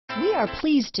We are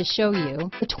pleased to show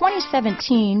you the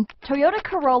 2017 Toyota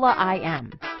Corolla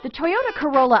IM. The Toyota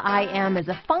Corolla IM is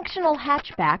a functional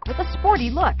hatchback with a sporty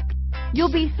look.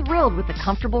 You'll be thrilled with the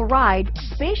comfortable ride,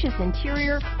 spacious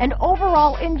interior, and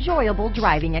overall enjoyable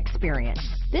driving experience.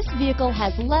 This vehicle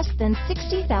has less than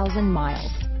 60,000 miles.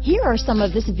 Here are some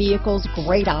of this vehicle's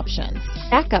great options: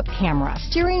 backup camera,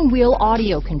 steering wheel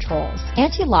audio controls,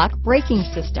 anti-lock braking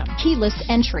system, keyless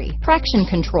entry, traction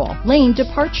control, lane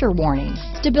departure warning,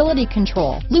 stability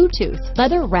control, Bluetooth,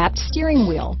 leather-wrapped steering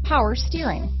wheel, power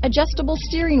steering, adjustable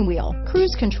steering wheel,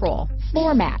 cruise control,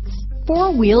 floor mats,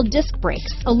 four-wheel disc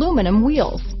brakes, aluminum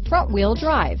wheels, front-wheel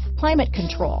drive, climate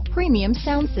control, premium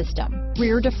sound system,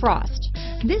 rear defrost.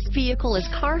 This vehicle is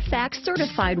Carfax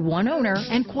certified one owner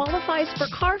and qualifies for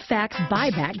Carfax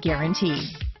buyback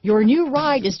guarantee. Your new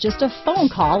ride is just a phone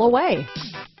call away.